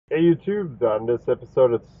Hey YouTube, on this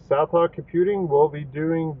episode of Southpaw Computing, we'll be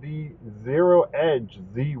doing the ZeroEdge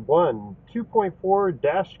Z1 2.4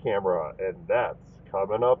 dash camera, and that's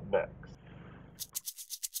coming up next.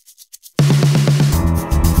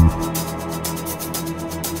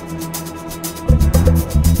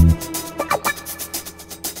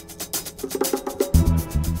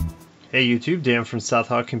 Hey YouTube, Dan from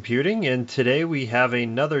Southpaw Computing, and today we have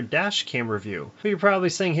another dash cam review. But you're probably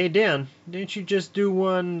saying, hey Dan, didn't you just do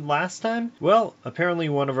one last time? Well, apparently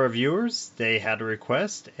one of our viewers, they had a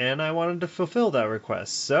request, and I wanted to fulfill that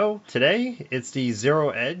request. So today, it's the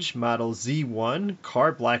ZeroEdge model Z1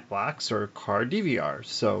 car black box or car DVR.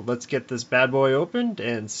 So let's get this bad boy opened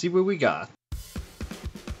and see what we got.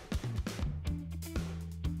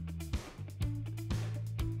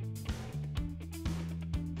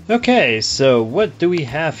 Okay, so what do we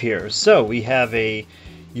have here? So we have a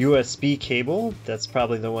USB cable. That's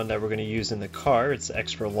probably the one that we're going to use in the car. It's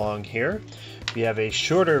extra long here. We have a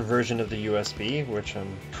shorter version of the USB, which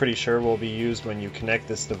I'm pretty sure will be used when you connect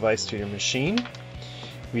this device to your machine.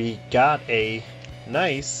 We got a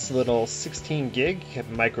nice little 16 gig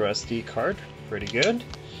micro SD card. Pretty good.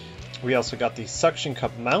 We also got the suction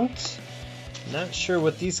cup mount. Not sure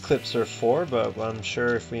what these clips are for, but I'm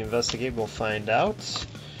sure if we investigate we'll find out.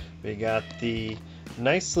 We got the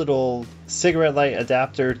nice little cigarette light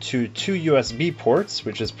adapter to two USB ports,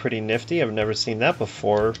 which is pretty nifty. I've never seen that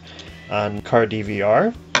before on car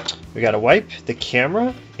DVR. We got a wipe, the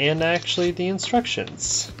camera, and actually the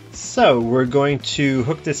instructions. So we're going to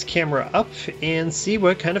hook this camera up and see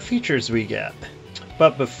what kind of features we get.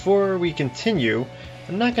 But before we continue,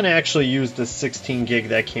 I'm not going to actually use the 16 gig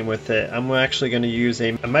that came with it. I'm actually going to use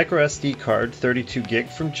a micro SD card, 32 gig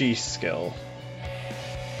from G-Skill.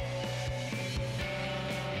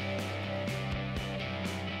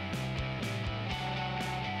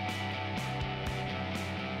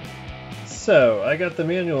 So, I got the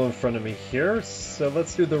manual in front of me here, so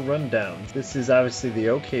let's do the rundown. This is obviously the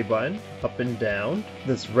OK button, up and down.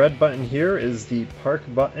 This red button here is the park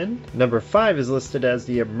button. Number 5 is listed as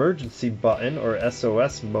the emergency button, or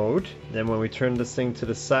SOS mode. Then when we turn this thing to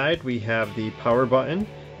the side, we have the power button,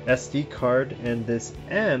 SD card, and this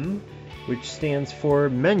M, which stands for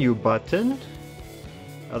menu button.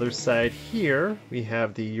 Other side here, we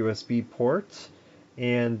have the USB port.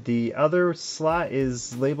 And the other slot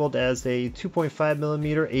is labeled as a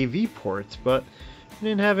 2.5mm AV port, but we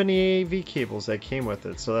didn't have any AV cables that came with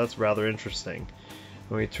it, so that's rather interesting.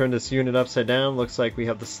 When we turn this unit upside down, looks like we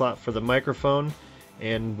have the slot for the microphone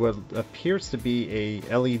and what appears to be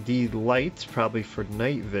a LED light, probably for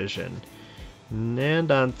night vision. And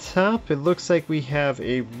on top, it looks like we have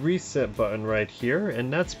a reset button right here,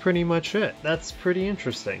 and that's pretty much it. That's pretty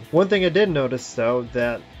interesting. One thing I did notice, though,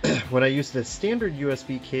 that when I used the standard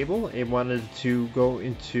USB cable, it wanted to go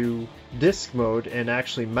into disk mode and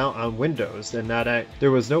actually mount on Windows, and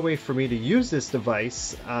there was no way for me to use this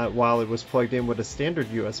device while it was plugged in with a standard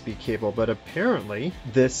USB cable, but apparently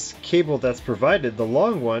this cable that's provided, the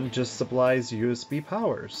long one, just supplies USB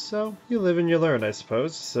power. So you live and you learn, I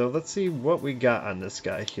suppose. So let's see what we got on this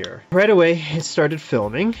guy here. Right away it started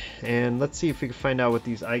filming, and let's see if we can find out what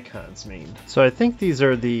these icons mean. So I think these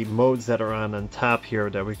are the modes that are on top here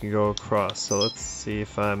that we can go across. So let's see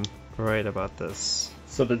if I'm right about this.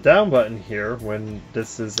 So the down button here, when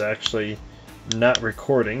this is actually not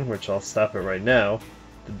recording, which I'll stop it right now,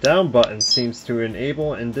 the down button seems to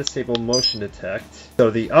enable and disable motion detect.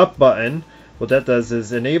 So the up button, what that does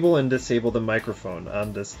is enable and disable the microphone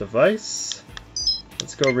on this device.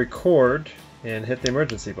 Let's go record and hit the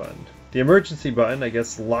emergency button. The emergency button, I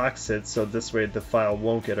guess, locks it, so this way the file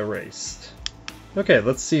won't get erased. Okay,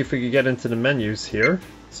 let's see if we can get into the menus here.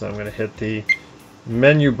 So I'm going to hit the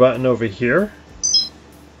menu button over here.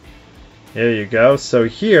 There you go. So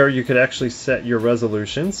here you could actually set your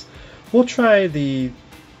resolutions. We'll try the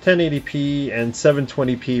 1080p and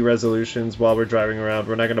 720p resolutions while we're driving around.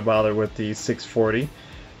 We're not going to bother with the 640,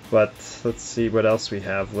 but let's see what else we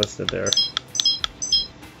have listed there.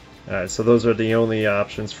 Alright, so those are the only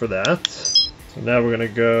options for that. So now we're going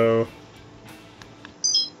to go...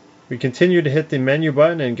 We continue to hit the menu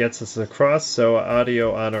button and gets us across, so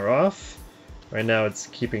audio on or off. Right now it's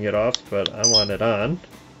keeping it off, but I want it on.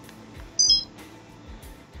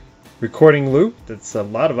 Recording loop, that's a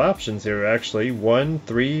lot of options here actually. 1,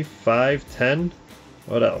 3, 5, 10,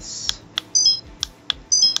 what else?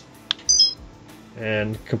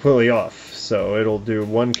 And completely off, so it'll do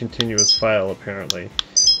one continuous file apparently.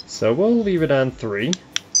 So we'll leave it on 3.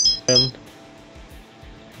 And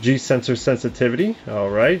G sensor sensitivity,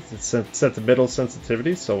 alright, it's set to middle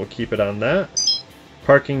sensitivity, so we'll keep it on that.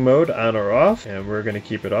 Parking mode on or off, and we're going to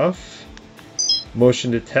keep it off.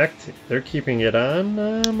 Motion detect, they're keeping it on.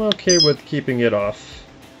 I'm okay with keeping it off.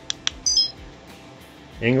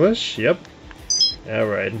 English, yep.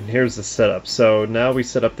 Alright, and here's the setup. So now we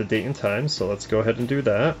set up the date and time, so let's go ahead and do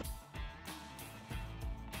that.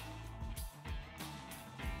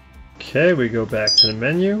 Okay, we go back to the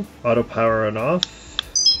menu, auto power on off.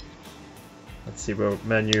 Let's see what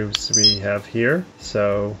menus we have here.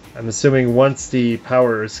 So I'm assuming once the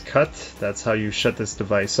power is cut, that's how you shut this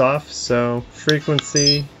device off. So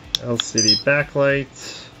frequency, LCD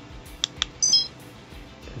backlight.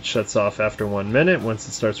 It shuts off after 1 minute once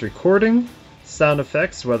it starts recording. Sound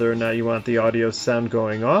effects, whether or not you want the audio sound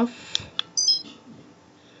going off.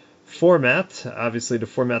 Format, obviously to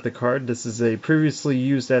format the card. This is a previously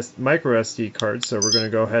used micro SD card, so we're going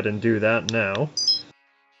to go ahead and do that now.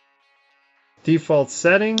 Default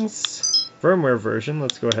settings, firmware version,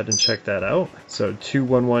 let's go ahead and check that out. So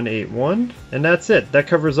 21181, and that's it. That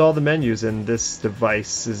covers all the menus in this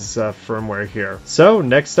device's firmware here. So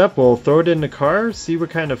next up, we'll throw it in the car, see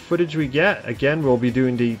what kind of footage we get. Again, we'll be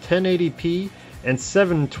doing the 1080p and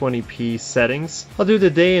 720p settings. I'll do the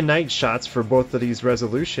day and night shots for both of these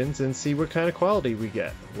resolutions and see what kind of quality we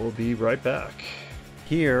get. We'll be right back.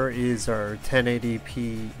 Here is our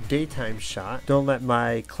 1080p daytime shot. Don't let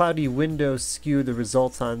my cloudy windows skew the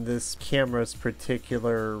results on this camera's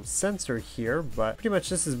particular sensor here, but pretty much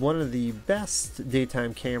this is one of the best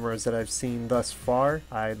daytime cameras that I've seen thus far.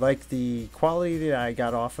 I like the quality that I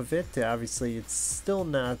got off of it. Obviously it's still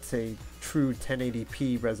not a true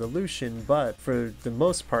 1080p resolution, but for the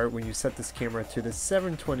most part, when you set this camera to the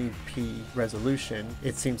 720p resolution,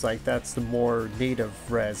 it seems like that's the more native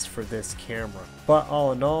res for this camera. But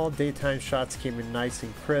all in all, daytime shots came in nice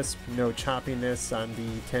and crisp, no choppiness on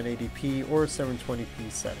the 1080p or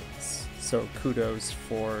 720p settings. So kudos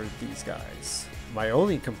for these guys. My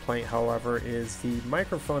only complaint, however, is the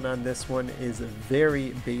microphone on this one is very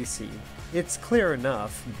bassy. It's clear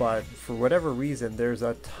enough, but for whatever reason, there's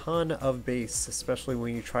a ton of bass, especially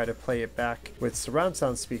when you try to play it back with surround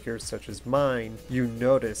sound speakers such as mine. You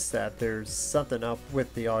notice that there's something up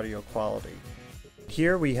with the audio quality.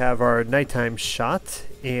 Here we have our nighttime shot,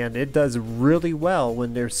 and it does really well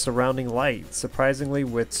when there's surrounding light. Surprisingly,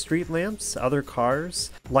 with street lamps, other cars,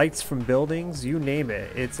 lights from buildings, you name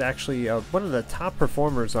it. It's actually one of the top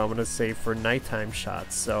performers, I'm going to say, for nighttime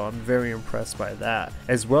shots, so I'm very impressed by that.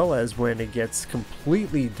 As well as when it gets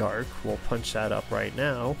completely dark, we'll punch that up right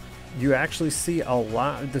now, you actually see a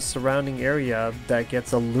lot of the surrounding area that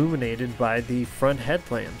gets illuminated by the front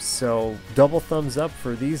headlamps. So double thumbs up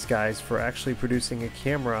for these guys for actually producing a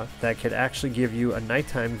camera that could actually give you a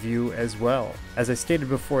nighttime view as well. As I stated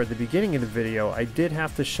before at the beginning of the video, I did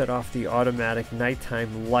have to shut off the automatic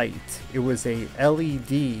nighttime light. It was a LED.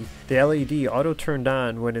 The LED auto turned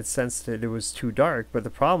on when it sensed that it was too dark, but the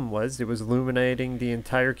problem was it was illuminating the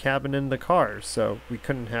entire cabin in the car, so we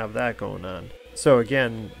couldn't have that going on. So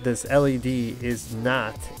again, this LED is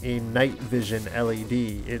not a night vision LED,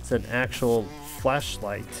 it's an actual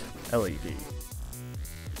flashlight LED.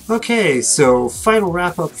 Okay, so final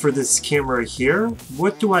wrap up for this camera here.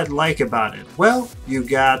 What do I like about it? Well, you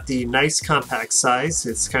got the nice compact size.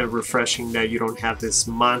 It's kind of refreshing that you don't have this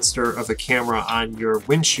monster of a camera on your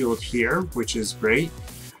windshield here, which is great.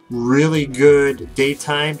 Really good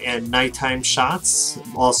daytime and nighttime shots.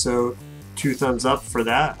 Also, 2 thumbs up for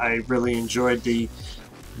that. I really enjoyed the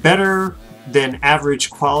better than average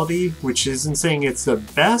quality, which isn't saying it's the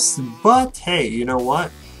best, but hey, you know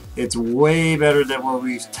what? It's way better than what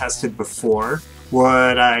we've tested before.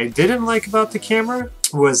 What I didn't like about the camera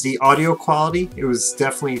was the audio quality. It was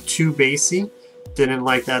definitely too bassy. Didn't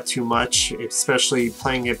like that too much, especially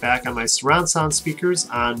playing it back on my surround sound speakers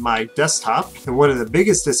on my desktop. And one of the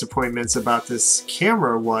biggest disappointments about this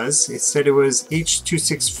camera was it said it was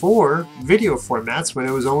H.264 video formats when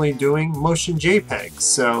it was only doing motion JPEG.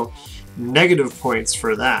 So negative points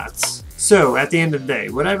for that. So at the end of the day,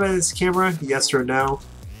 would I buy this camera? Yes or no?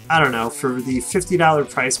 I don't know. For the $50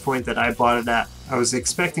 price point that I bought it at, I was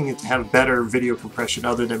expecting it to have better video compression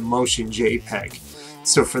other than motion JPEG.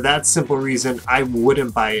 So for that simple reason, I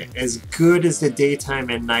wouldn't buy it. As good as the daytime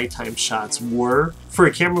and nighttime shots were, for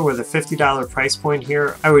a camera with a $50 price point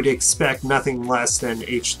here, I would expect nothing less than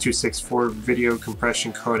H.264 video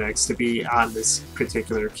compression codecs to be on this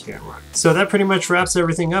particular camera. So that pretty much wraps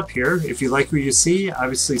everything up here. If you like what you see,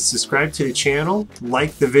 obviously subscribe to the channel,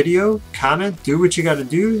 like the video, comment, do what you gotta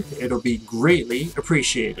do. It'll be greatly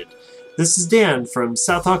appreciated. This is Dan from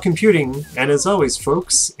Southpaw Computing, and as always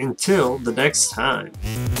folks, until the next time.